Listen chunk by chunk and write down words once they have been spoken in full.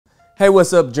Hey,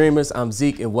 what's up, dreamers? I'm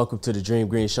Zeke and welcome to the Dream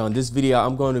Green Show. In this video,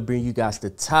 I'm going to bring you guys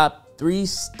the top 3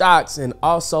 stocks and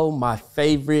also my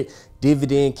favorite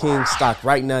dividend king stock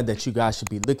right now that you guys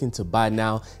should be looking to buy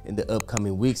now in the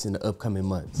upcoming weeks and the upcoming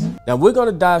months. Now we're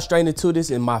going to dive straight into this,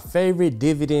 and my favorite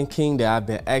dividend king that I've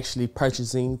been actually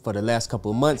purchasing for the last couple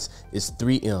of months is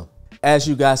 3M. As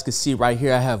you guys can see right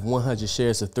here, I have 100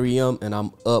 shares of 3M and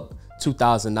I'm up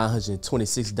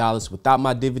 $2,926 without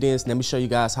my dividends. Let me show you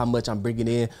guys how much I'm bringing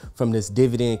in from this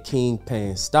dividend king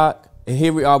paying stock. And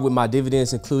here we are with my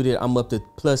dividends included. I'm up to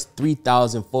plus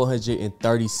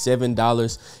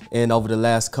 $3,437. And over the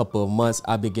last couple of months,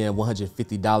 I began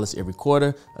 $150 every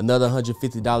quarter, another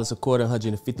 $150 a quarter,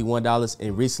 $151.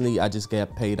 And recently I just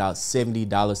got paid out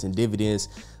 $70 in dividends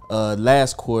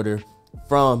last quarter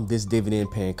from this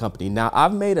dividend paying company. Now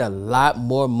I've made a lot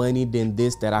more money than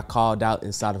this that I called out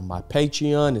inside of my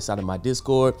Patreon, inside of my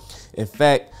Discord. In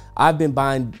fact, I've been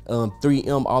buying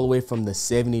 3M all the way from the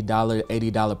 $70,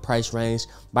 $80 price range.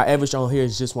 My average on here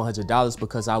is just $100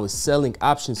 because I was selling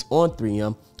options on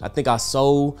 3M. I think I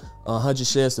sold 100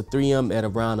 shares of 3M at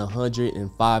around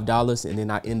 $105, and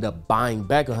then I end up buying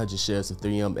back 100 shares of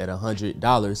 3M at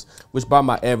 $100, which brought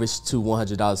my average to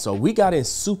 $100. So we got in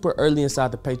super early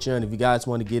inside the Patreon. If you guys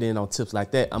want to get in on tips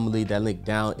like that, I'm gonna leave that link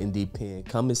down in the pinned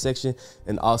comment section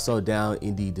and also down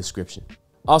in the description.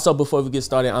 Also, before we get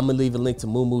started, I'm gonna leave a link to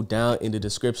Moo down in the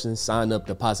description. Sign up,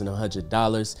 deposit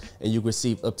 $100, and you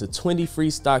receive up to 20 free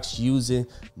stocks using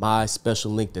my special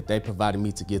link that they provided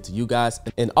me to give to you guys.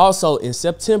 And also in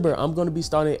September, I'm gonna be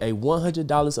starting a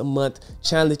 $100 a month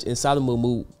challenge inside of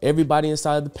Moo. Everybody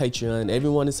inside of the Patreon,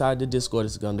 everyone inside the Discord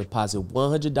is gonna deposit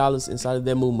 $100 inside of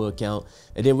their Moo account,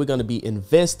 and then we're gonna be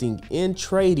investing in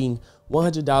trading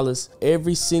 $100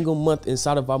 every single month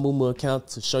inside of our Moo account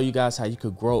to show you guys how you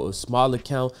could grow a small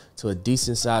account to a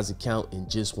decent sized account in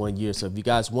just 1 year. So if you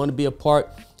guys want to be a part,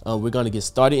 we're going to get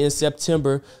started in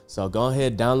September. So go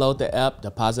ahead, download the app,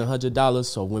 deposit $100.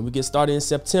 So when we get started in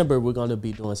September, we're going to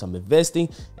be doing some investing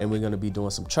and we're going to be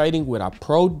doing some trading with our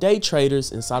pro day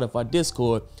traders inside of our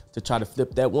Discord to try to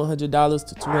flip that $100 to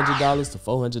 $200 to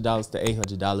 $400 to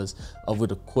 $800 over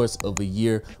the course of a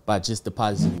year by just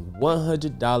depositing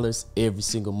 $100 every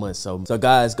single month. So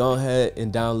guys, go ahead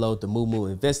and download the Moo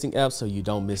investing app so you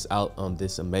don't miss out on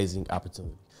this amazing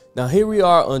opportunity. Now here we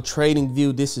are on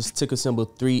TradingView. This is ticker symbol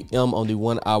 3M on the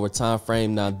 1 hour time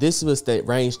frame. Now this was the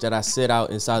range that I set out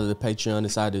inside of the Patreon,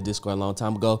 inside the Discord a long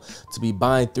time ago, to be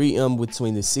buying 3M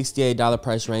between the $68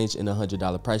 price range and the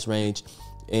 $100 price range.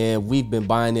 And we've been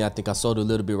buying it. I think I sold a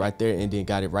little bit right there and then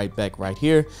got it right back right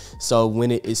here. So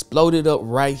when it exploded up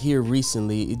right here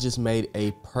recently, it just made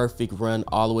a perfect run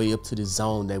all the way up to the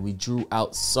zone that we drew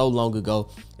out so long ago.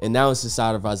 And now it's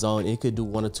inside of our zone. It could do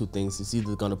one or two things. It's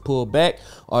either going to pull back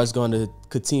or it's going to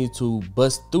continue to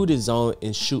bust through this zone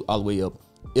and shoot all the way up.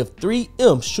 If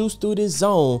 3M shoots through this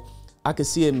zone, I could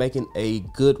see it making a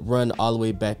good run all the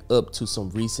way back up to some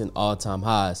recent all-time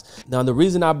highs. Now, the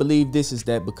reason I believe this is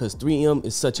that because 3M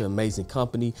is such an amazing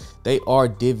company. They are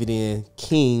dividend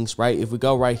kings, right? If we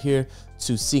go right here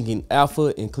to Seeking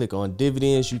Alpha and click on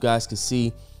dividends, you guys can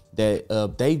see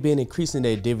that they've been increasing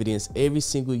their dividends every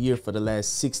single year for the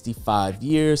last 65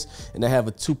 years, and they have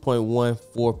a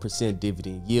 2.14%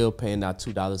 dividend yield, paying out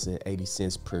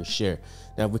 $2.80 per share.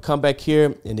 Now if we come back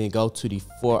here and then go to the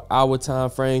 4 hour time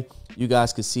frame, you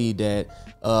guys can see that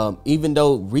even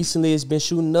though recently it's been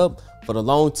shooting up, for the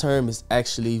long term it's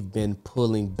actually been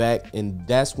pulling back, and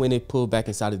that's when it pulled back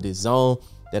inside of this zone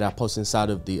that I posted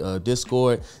inside of the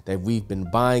Discord that we've been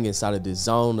buying inside of this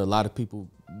zone. A lot of people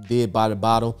did buy the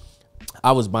bottle.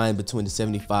 I was buying between the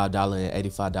 $75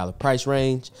 and $85 price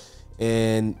range,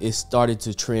 and it started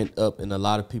to trend up, and a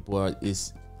lot of people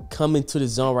is coming to the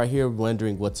zone right here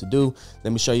wondering what to do.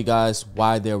 Let me show you guys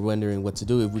why they're wondering what to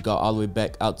do. If we go all the way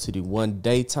back out to the 1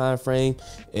 day time frame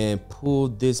and pull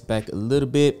this back a little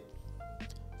bit,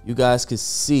 you guys can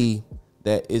see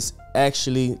that it's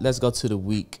actually, let's go to the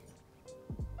week.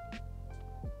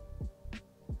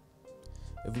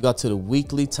 If we go to the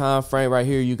weekly time frame right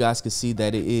here, you guys can see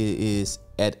that it is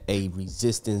at a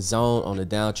resistance zone, on the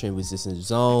downtrend resistance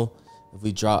zone. If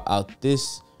we draw out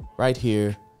this right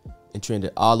here and trend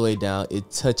it all the way down, it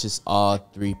touches all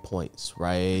 3 points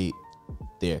right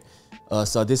there.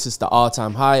 So this is the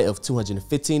all-time high of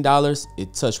 $215.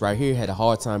 It touched right here, had a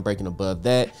hard time breaking above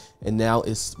that, and now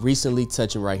it's recently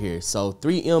touching right here. So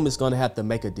 3M is going to have to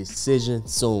make a decision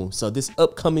soon. So this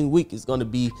upcoming week is going to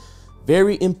be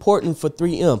very important for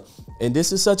 3M. And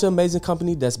this is such an amazing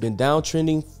company that's been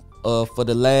downtrending for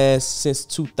the last since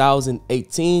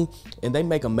 2018, and they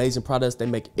make amazing products. They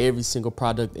make every single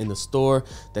product in the store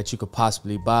that you could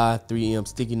possibly buy. 3M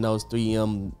sticky notes,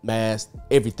 3M masks,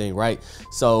 everything, right?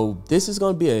 So this is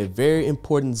going to be a very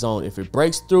important zone. If it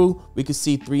breaks through, we could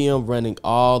see 3M running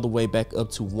all the way back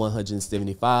up to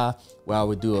 175, where I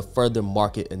would do a further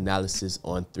market analysis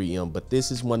on 3M. But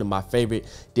this is one of my favorite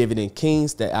dividend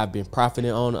kings that I've been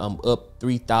profiting on. I'm up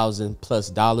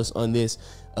 $3,000+ on this.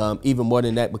 Even more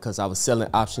than that, because I was selling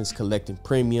options, collecting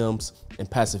premiums and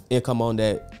passive income on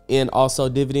that, and also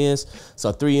dividends.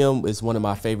 So 3M is one of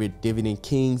my favorite dividend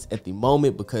kings at the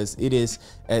moment, because it is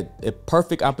at a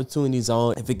perfect opportunity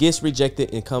zone. If it gets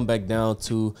rejected and come back down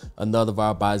to another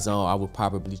buy zone, I would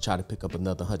probably try to pick up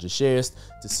another 100 shares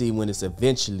to see when it's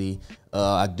eventually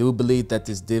I do believe that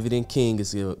this dividend king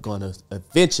is going to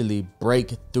eventually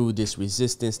break through this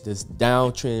resistance, this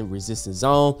downtrend resistance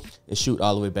zone, and shoot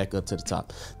all the way back up to the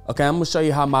top. Okay, I'm going to show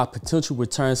you how my potential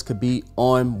returns could be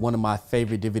on one of my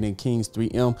favorite dividend kings,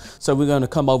 3M. So we're going to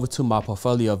come over to my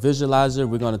portfolio visualizer.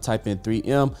 We're going to type in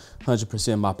 3M,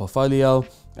 100% my portfolio.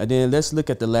 And then let's look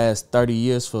at the last 30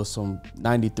 years for some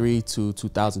 93 to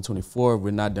 2024.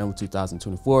 We're not done with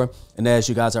 2024. And as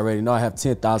you guys already know, I have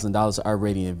 $10,000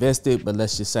 already invested, but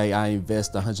let's just say I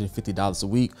invest $150 a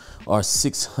week or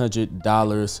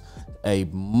 $600 a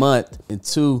month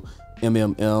into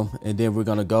MMM, and then we're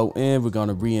gonna go in, we're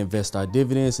gonna reinvest our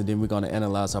dividends, and then we're gonna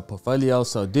analyze our portfolio.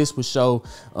 So this will show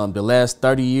the last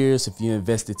 30 years if you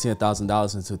invested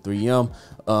 $10,000 into 3M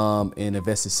and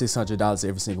invested $600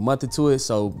 every single month into it.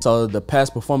 So the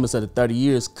past performance of the 30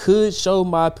 years could show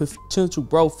my potential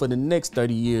growth for the next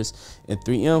 30 years in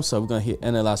 3M. So we're gonna hit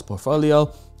analyze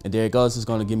portfolio. And there it goes. It's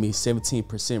going to give me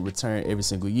 17% return every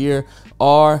single year.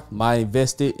 Or my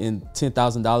invested in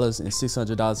 $10,000 and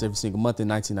 $600 every single month in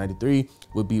 1993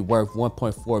 would be worth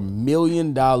 $1.4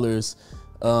 million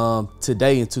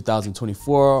today in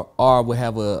 2024. Or would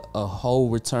have a whole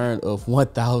return of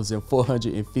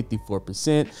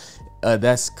 1,454%.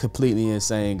 That's completely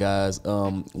insane, guys.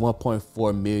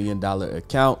 $1.4 million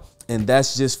account. And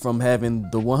that's just from having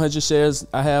the 100 shares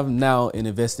I have now and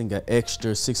investing an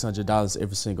extra $600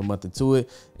 every single month into it.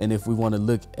 And if we want to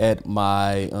look at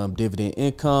my dividend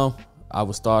income, I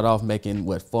would start off making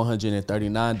what,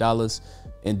 $439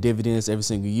 in dividends every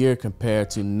single year,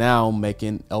 compared to now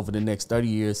making over the next 30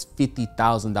 years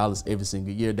 $50,000 every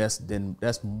single year.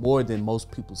 That's more than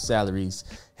most people's salaries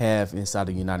have inside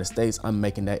the United States. I'm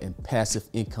making that in passive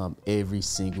income every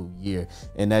single year.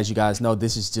 And as you guys know,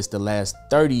 this is just the last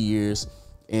 30 years,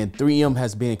 and 3M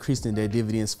has been increasing their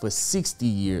dividends for 60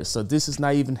 years. So this is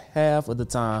not even half of the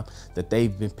time that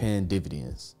they've been paying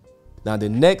dividends. Now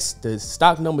the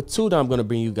stock number 2 that I'm going to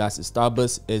bring you guys is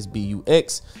Starbucks,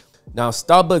 SBUX. Now,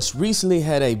 Starbucks recently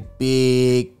had a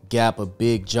big gap, a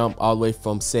big jump all the way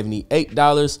from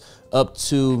 $78 up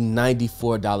to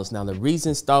 $94. Now, the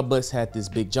reason Starbucks had this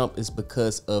big jump is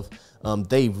because of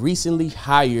they recently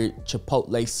hired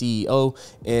Chipotle CEO,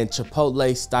 and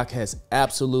Chipotle stock has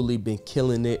absolutely been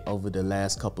killing it over the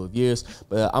last couple of years.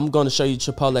 But I'm going to show you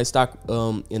Chipotle stock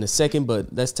in a second, but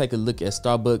let's take a look at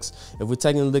Starbucks. If we're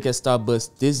taking a look at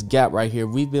Starbucks, this gap right here,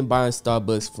 we've been buying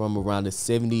Starbucks from around the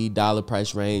 $70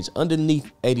 price range.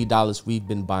 Underneath $80, we've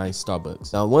been buying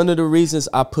Starbucks. Now, one of the reasons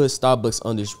I put Starbucks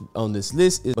on this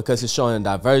list is because it's showing a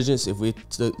divergence. If we're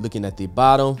looking at the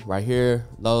bottom right here,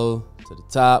 low to the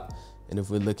top, and if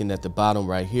we're looking at the bottom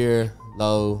right here,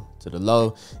 low to the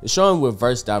low, it's showing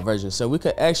reverse divergence. So we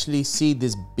could actually see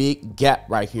this big gap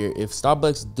right here. If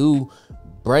Starbucks do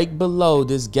break below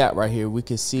this gap right here, we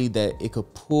can see that it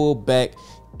could pull back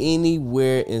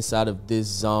anywhere inside of this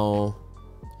zone.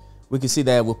 We can see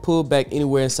that it will pull back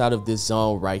anywhere inside of this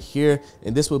zone right here.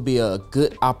 And this would be a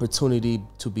good opportunity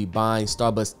to be buying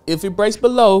Starbucks. If it breaks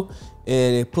below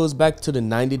and it pulls back to the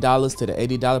 $90 to the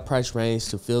 $80 price range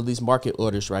to fill these market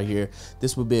orders right here,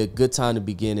 this would be a good time to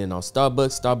begin in on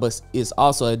Starbucks. Starbucks is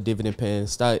also a dividend paying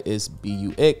stock, is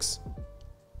BUX.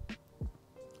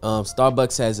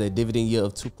 Starbucks has a dividend yield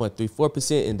of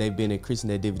 2.34%, and they've been increasing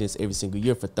their dividends every single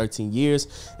year for 13 years.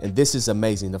 And this is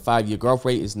amazing. The 5-year growth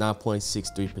rate is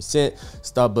 9.63%.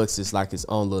 Starbucks is like its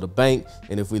own little bank.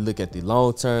 And if we look at the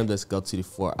long term, let's go to the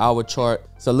 4-hour chart.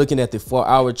 So looking at the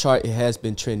 4-hour chart, it has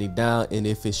been trending down. And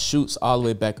if it shoots all the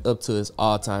way back up to its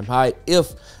all-time high,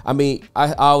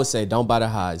 I always say don't buy the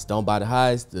highs. Don't buy the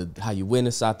highs. How you win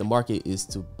inside the market is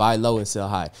to buy low and sell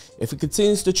high. If it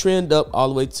continues to trend up all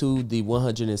the way to the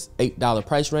 $108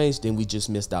 price range, then we just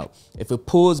missed out. If it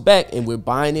pulls back and we're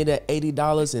buying it at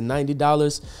 $80 and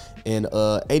 $90 and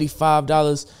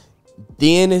 $85,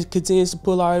 then it continues to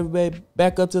pull our way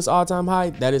back up to its all-time high,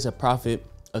 that is a profit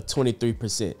of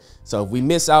 23%. So if we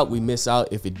miss out, we miss out.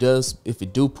 If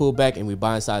it do pull back and we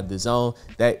buy inside the zone,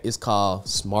 that is called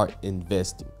smart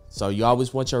investing. So you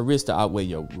always want your risk to outweigh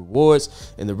your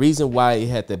rewards. And the reason why it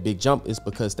had that big jump is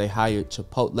because they hired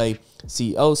Chipotle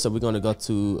CEO. So we're going to go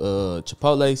to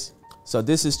Chipotle's. So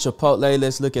this is Chipotle.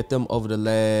 Let's look at them over the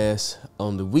last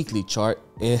on the weekly chart.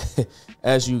 And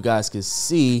as you guys can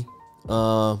see,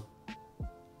 Chipotle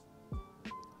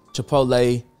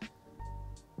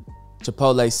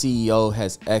CEO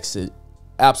has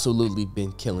absolutely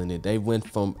been killing it. They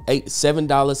went from $7,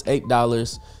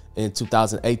 $8 in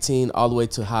 2018 all the way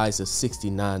to highs of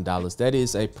 $69. That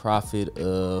is a profit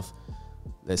of,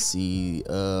 let's see,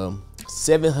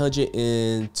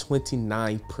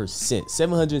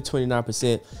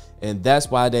 729%. And that's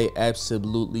why they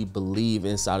absolutely believe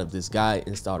inside of this guy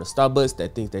inside of Starbucks. They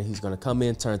think that he's going to come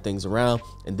in, turn things around,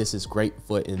 and this is great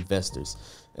for investors.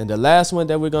 And the last one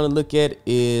that we're going to look at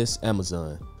is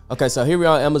Amazon. Okay, so here we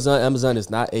are on Amazon. Amazon is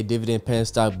not a dividend paying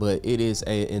stock, but it is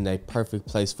in a perfect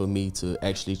place for me to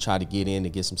actually try to get in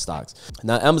and get some stocks.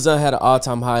 Now, Amazon had an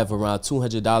all-time high of around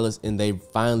 $200, and they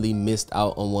finally missed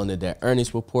out on one of their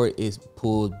earnings report. It's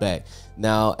pulled back.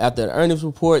 Now, after the earnings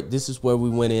report, this is where we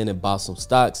went in and bought some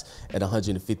stocks at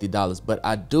 $150. But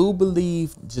I do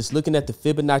believe, just looking at the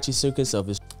Fibonacci sequence of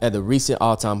it, at the recent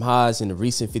all-time highs and the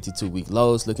recent 52-week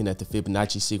lows, looking at the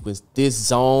Fibonacci sequence, this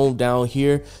zone down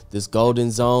here, this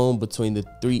golden zone between the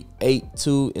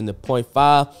 382 and the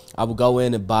 0.5, I will go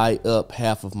in and buy up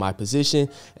half of my position.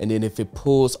 And then if it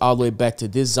pulls all the way back to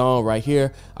this zone right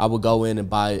here, I will go in and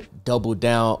buy double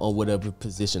down on whatever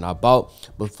position I bought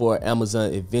before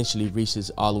Amazon eventually reaches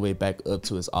all the way back up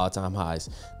to its all-time highs.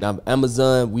 Now,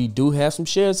 Amazon, we do have some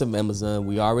shares of Amazon.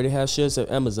 We already have shares of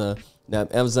Amazon. Now,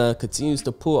 if Amazon continues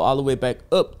to pull all the way back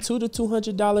up to the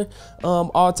 $200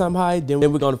 all-time high, then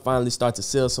we're going to finally start to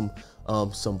sell some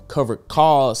covered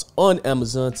calls on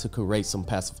Amazon to create some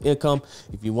passive income.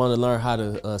 If you want to learn how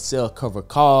to sell covered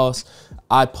calls,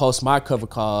 I post my covered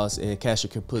calls and Cash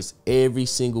Your puts every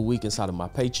single week inside of my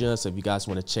Patreon. So if you guys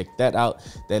want to check that out,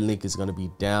 that link is going to be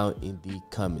down in the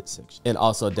comment section and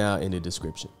also down in the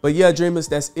description. But yeah, dreamers,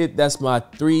 that's it. That's my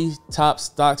 3 top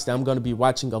stocks that I'm going to be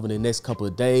watching over the next couple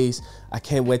of days. I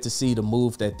can't wait to see the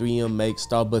move that 3M makes.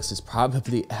 Starbucks is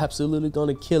probably absolutely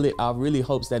going to kill it. I really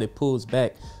hope that it pulls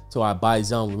back to our buy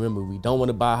zone. Remember, we don't want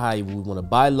to buy high, we want to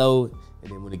buy low,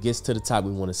 and then when it gets to the top,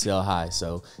 we want to sell high.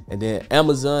 So, and then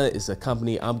Amazon is a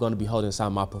company I'm going to be holding inside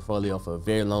my portfolio for a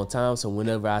very long time. So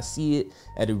whenever I see it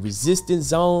at a resistance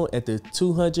zone at the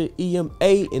 200 EMA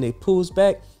and it pulls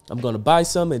back, I'm going to buy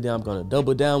some, and then I'm going to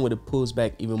double down when it pulls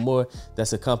back even more.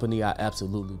 That's a company I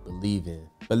absolutely believe in.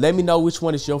 But let me know which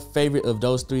one is your favorite of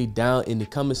those 3 down in the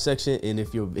comment section. And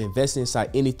if you're investing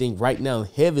inside anything right now,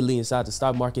 heavily inside the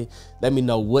stock market, let me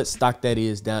know what stock that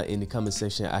is down in the comment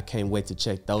section. I can't wait to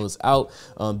check those out.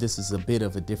 This is a bit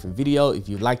of a different video. If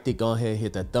you liked it, go ahead and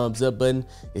hit that thumbs up button.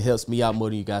 It helps me out more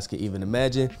than you guys can even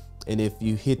imagine. And if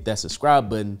you hit that subscribe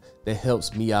button, that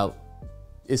helps me out.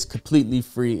 It's completely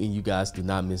free, and you guys do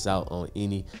not miss out on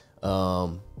any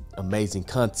amazing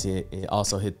content. And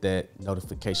also hit that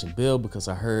notification bell, because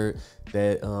I heard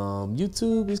that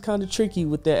YouTube is kind of tricky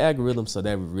with their algorithm, so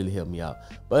that would really help me out.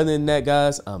 But other than that,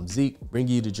 guys, I'm Zeke,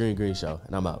 bringing you the Dream Green Show,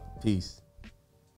 and I'm out. Peace.